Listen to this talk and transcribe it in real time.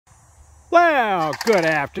Well, good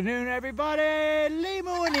afternoon, everybody.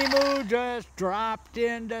 Lemu and Emu just dropped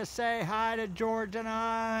in to say hi to George and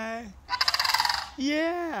I.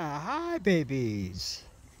 Yeah, hi, babies.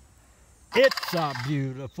 It's a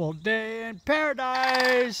beautiful day in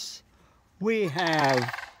paradise. We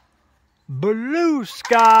have blue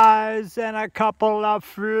skies and a couple of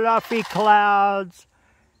fluffy clouds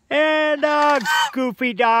and a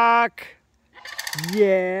goofy duck.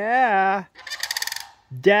 Yeah.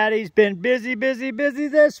 Daddy's been busy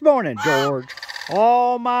this morning, George.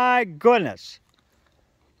 Oh my goodness.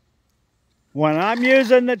 When I'm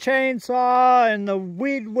using the chainsaw and the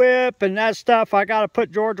weed whip and that stuff, I gotta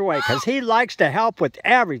put George away because he likes to help with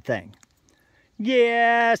everything.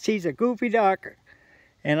 Yes, he's a goofy duck.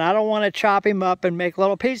 And I don't want to chop him up and make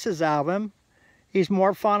little pieces out of him. He's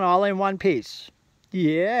more fun all in one piece.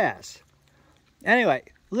 Yes. Anyway,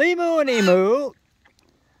 Lemu and Emu.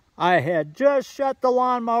 I had just shut the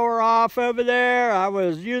lawnmower off over there. I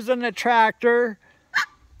was using the tractor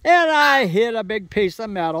and I hit a big piece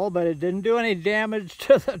of metal, but it didn't do any damage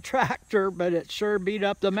to the tractor, but it sure beat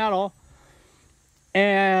up the metal.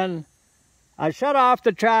 And I shut off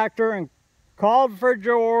the tractor and called for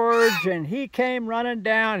George, and he came running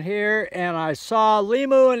down here, and I saw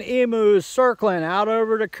Lemu and Emu circling out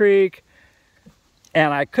over the creek,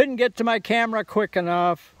 and I couldn't get to my camera quick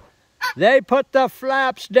enough. They put the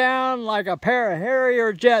flaps down like a pair of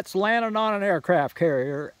Harrier jets landing on an aircraft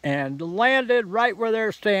carrier and landed right where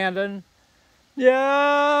they're standing.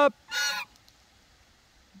 Yep.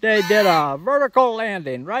 They did a vertical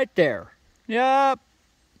landing right there. Yep.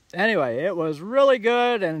 Anyway, it was really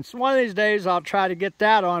good, and one of these days I'll try to get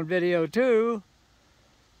that on video too.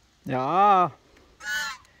 Yeah.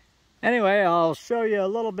 Anyway, I'll show you a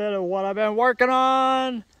little bit of what I've been working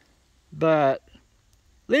on, but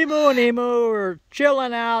Lemu and Emu are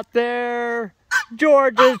chilling out there.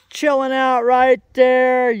 George is chilling out right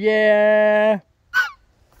there. Yeah.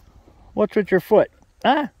 What's with your foot?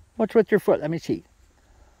 Huh? What's with your foot? Let me see.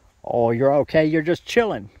 Oh, you're okay. You're just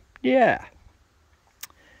chilling. Yeah.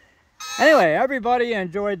 Anyway, everybody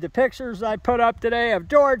enjoyed the pictures I put up today of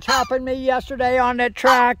George helping me yesterday on the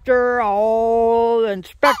tractor. Oh,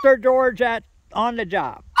 Inspector George on the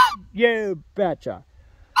job. You betcha.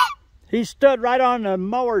 He stood right on the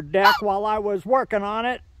mower deck while I was working on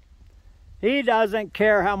it. He doesn't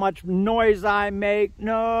care how much noise I make.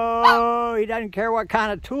 No, he doesn't care what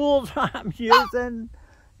kind of tools I'm using.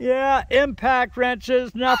 Yeah, impact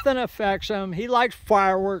wrenches, nothing affects him. He likes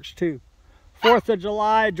fireworks too. 4th of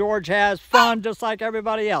July, George has fun just like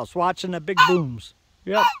everybody else, watching the big booms.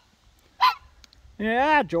 Yep.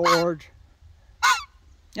 Yeah, George.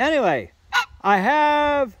 Anyway, I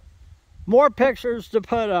have more pictures to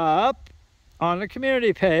put up on the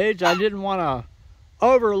community page. I didn't want to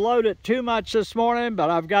overload it too much this morning,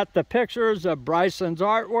 but I've got the pictures of Bryson's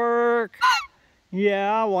artwork.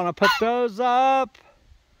 Yeah, I want to put those up.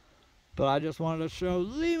 But I just wanted to show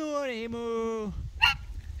Lemu and Emu.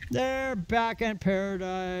 They're back in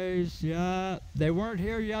paradise. Yeah, they weren't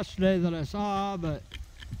here yesterday that I saw, but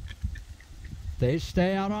they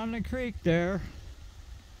stay out on the creek there.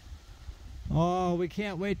 Oh, we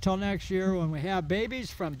can't wait till next year when we have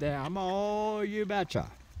babies from them. Oh, you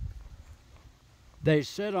betcha. They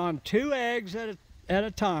sit on 2 eggs at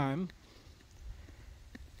a time,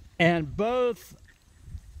 and both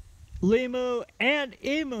Lemu and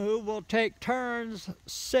Emu will take turns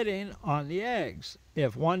sitting on the eggs.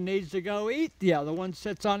 If one needs to go eat, the other one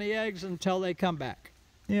sits on the eggs until they come back.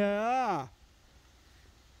 Yeah.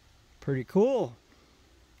 Pretty cool.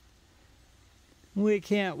 We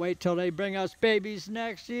can't wait till they bring us babies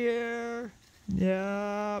next year.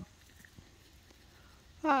 Yep.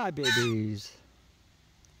 Hi, babies.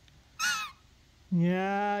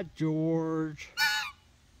 Yeah, George.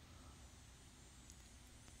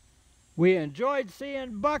 We enjoyed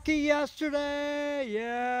seeing Bucky yesterday.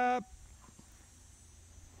 Yep.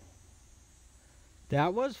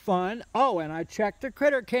 That was fun. Oh, and I checked the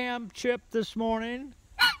critter cam chip this morning.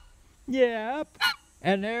 Yep.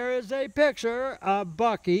 And there is a picture of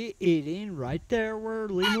Bucky eating right there where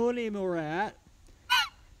Lemu and Emu were at.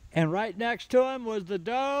 And right next to him was the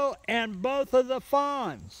doe and both of the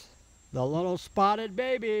fawns. The little spotted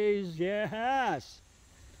babies. Yes.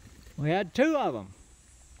 We had 2 of them.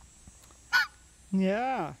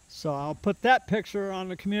 Yeah. So I'll put that picture on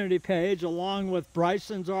the community page along with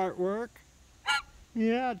Bryson's artwork.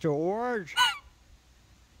 Yeah, George.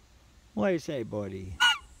 What do you say, buddy?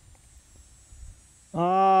 Oh,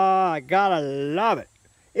 I gotta love it.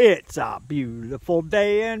 It's a beautiful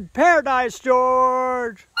day in paradise,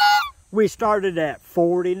 George. We started at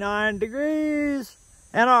 49 degrees,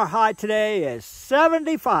 and our high today is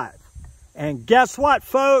 75. And guess what,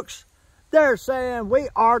 folks? They're saying we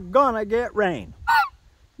are gonna get rain.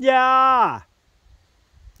 Yeah.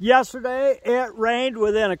 Yesterday, it rained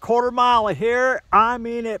within a quarter mile of here. I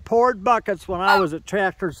mean, it poured buckets when I was at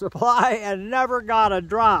Tractor Supply and never got a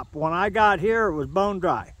drop. When I got here, it was bone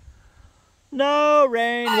dry. No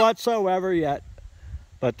rain whatsoever yet.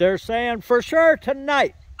 But they're saying for sure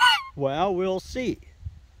tonight. Well, we'll see.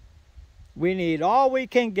 We need all we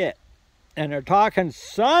can get. And they're talking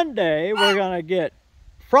Sunday, we're going to get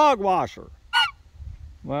frog washer.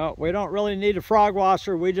 Well, we don't really need a frog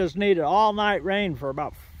washer. We just need an all-night rain for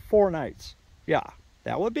about 4 nights. Yeah,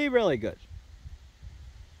 that would be really good.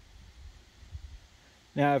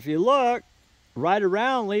 Now, if you look right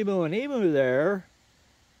around Lemu and Emu there,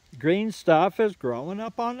 green stuff is growing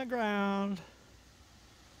up on the ground.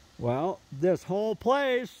 Well, this whole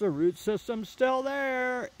place, the root system's still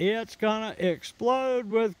there. It's gonna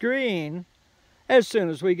explode with green as soon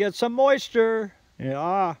as we get some moisture.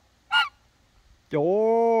 Yeah.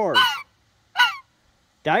 George.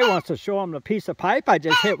 Daddy wants to show him the piece of pipe I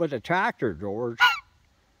just hit with a tractor, George.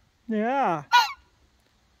 Yeah.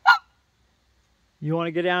 You want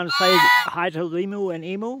to get down and say hi to Lemu and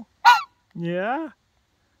Emu? Yeah.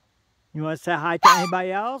 You want to say hi to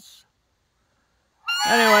anybody else?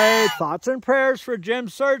 Anyway, thoughts and prayers for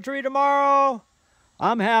Jim's surgery tomorrow.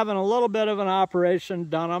 I'm having a little bit of an operation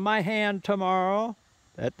done on my hand tomorrow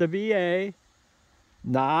at the VA.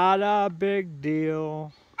 Not a big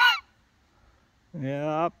deal.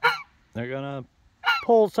 Yep. They're going to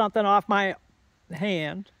pull something off my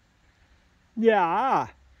hand. Yeah.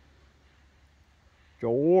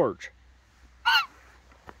 George.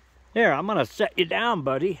 Here, I'm going to set you down,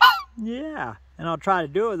 buddy. Yeah. And I'll try to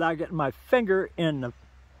do it without getting my finger in the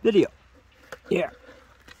video. Here.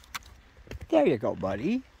 There you go,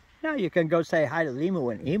 buddy. Now you can go say hi to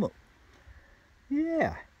Lemu and Emu.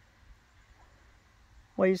 Yeah.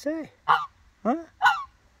 What do you say? Huh?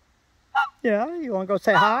 Yeah, you want to go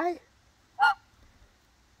say hi?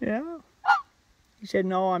 Yeah. He said,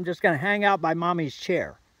 no, I'm just going to hang out by Mommy's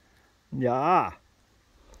chair. Yeah.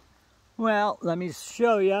 Well, let me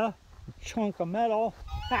show you a chunk of metal.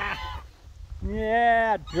 Ha!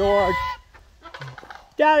 Yeah, George.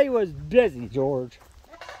 Daddy was busy, George.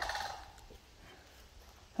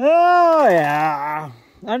 Oh, yeah.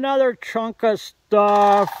 Another chunk of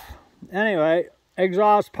stuff. Anyway,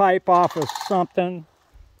 exhaust pipe off of something.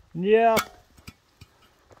 Yep.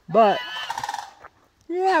 But,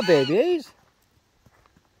 yeah, babies.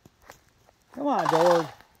 Come on, George.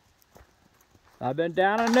 I've been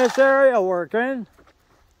down in this area working.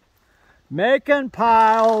 Making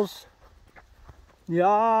piles.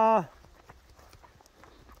 Yeah.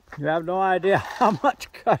 You have no idea how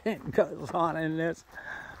much cutting goes on in this,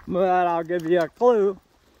 but I'll give you a clue.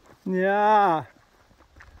 Yeah.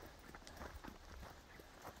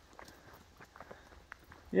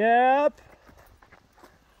 Yep.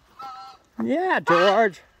 Yeah,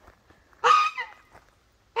 George.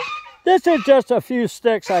 This is just a few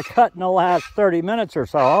sticks I cut in the last 30 minutes or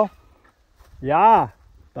so. Yeah.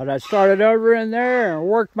 But I started over in there and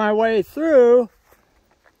worked my way through.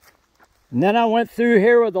 And then I went through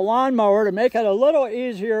here with the lawnmower to make it a little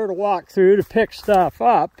easier to walk through to pick stuff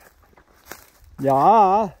up.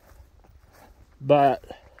 Yeah. But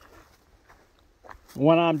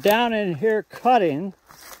when I'm down in here cutting,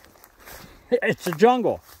 it's a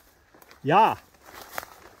jungle. Yeah.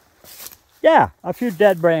 Yeah, a few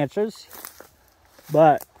dead branches.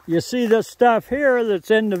 But you see this stuff here that's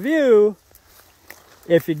in the view.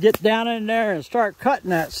 If you get down in there and start cutting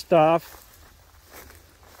that stuff,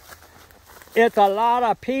 it's a lot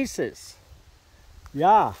of pieces.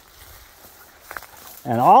 Yeah.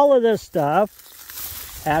 And all of this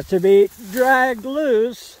stuff has to be dragged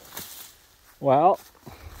loose. Well,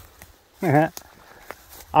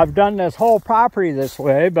 I've done this whole property this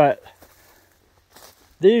way, but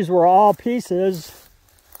these were all pieces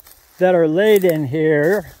that are laid in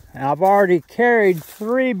here. And I've already carried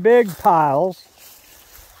 3 big piles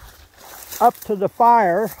up to the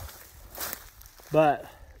fire, but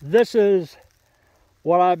this is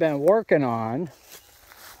what I've been working on.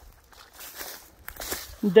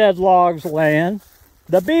 Dead logs laying.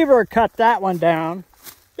 The beaver cut that one down.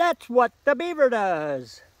 That's what the beaver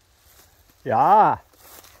does. Yeah.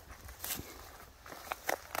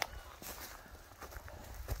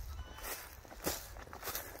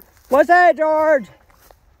 What's that, George?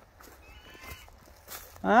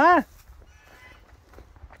 Huh?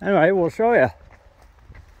 Anyway, we'll show you.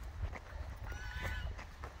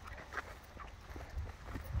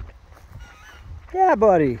 Yeah,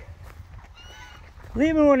 buddy.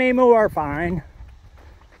 Lemu and Emu are fine.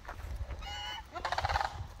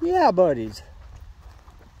 Yeah, buddies.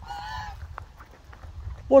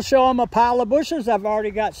 We'll show them a pile of bushes I've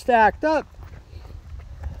already got stacked up.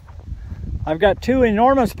 I've got 2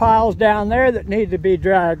 enormous piles down there that need to be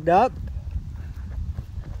dragged up.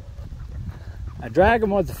 I drag them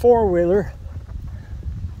with the 4-wheeler.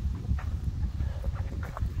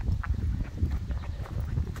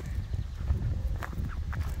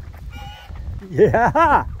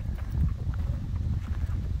 Yeah!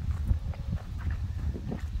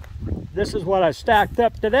 This is what I stacked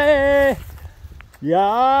up today.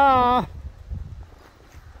 Yeah!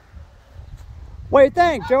 What do you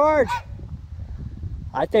think, George?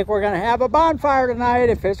 I think we're gonna have a bonfire tonight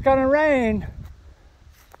if it's gonna rain.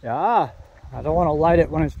 Yeah, I don't want to light it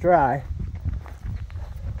when it's dry.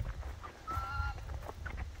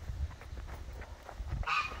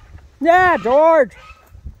 Yeah, George.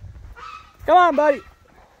 Come on, buddy.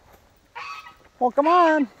 Well, come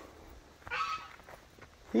on.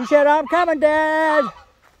 He said, I'm coming, Dad.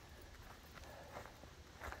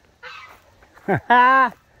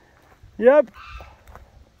 Yep.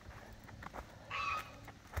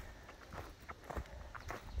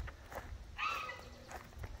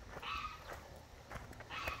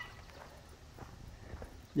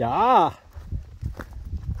 Yeah.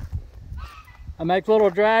 I make little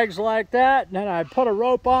drags like that, and then I put a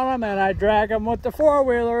rope on them and I drag them with the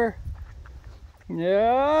 4-wheeler.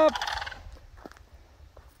 Yep.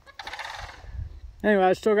 Anyway,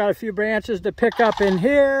 I still got a few branches to pick up in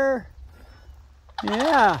here.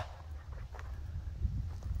 Yeah.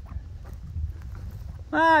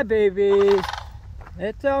 Hi, baby.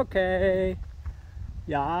 It's okay.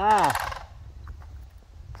 Yeah.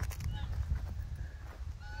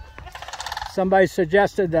 Somebody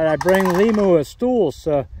suggested that I bring Lemu a stool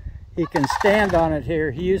so he can stand on it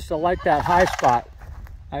here. He used to like that high spot.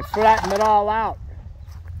 I flattened it all out.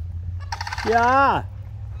 Yeah.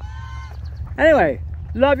 Anyway,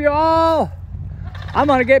 love you all. I'm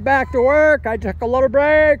gonna get back to work. I took a little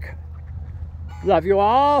break. Love you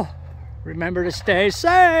all. Remember to stay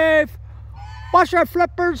safe. Wash your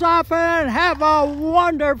flippers off and have a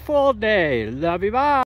wonderful day. Love you, bye.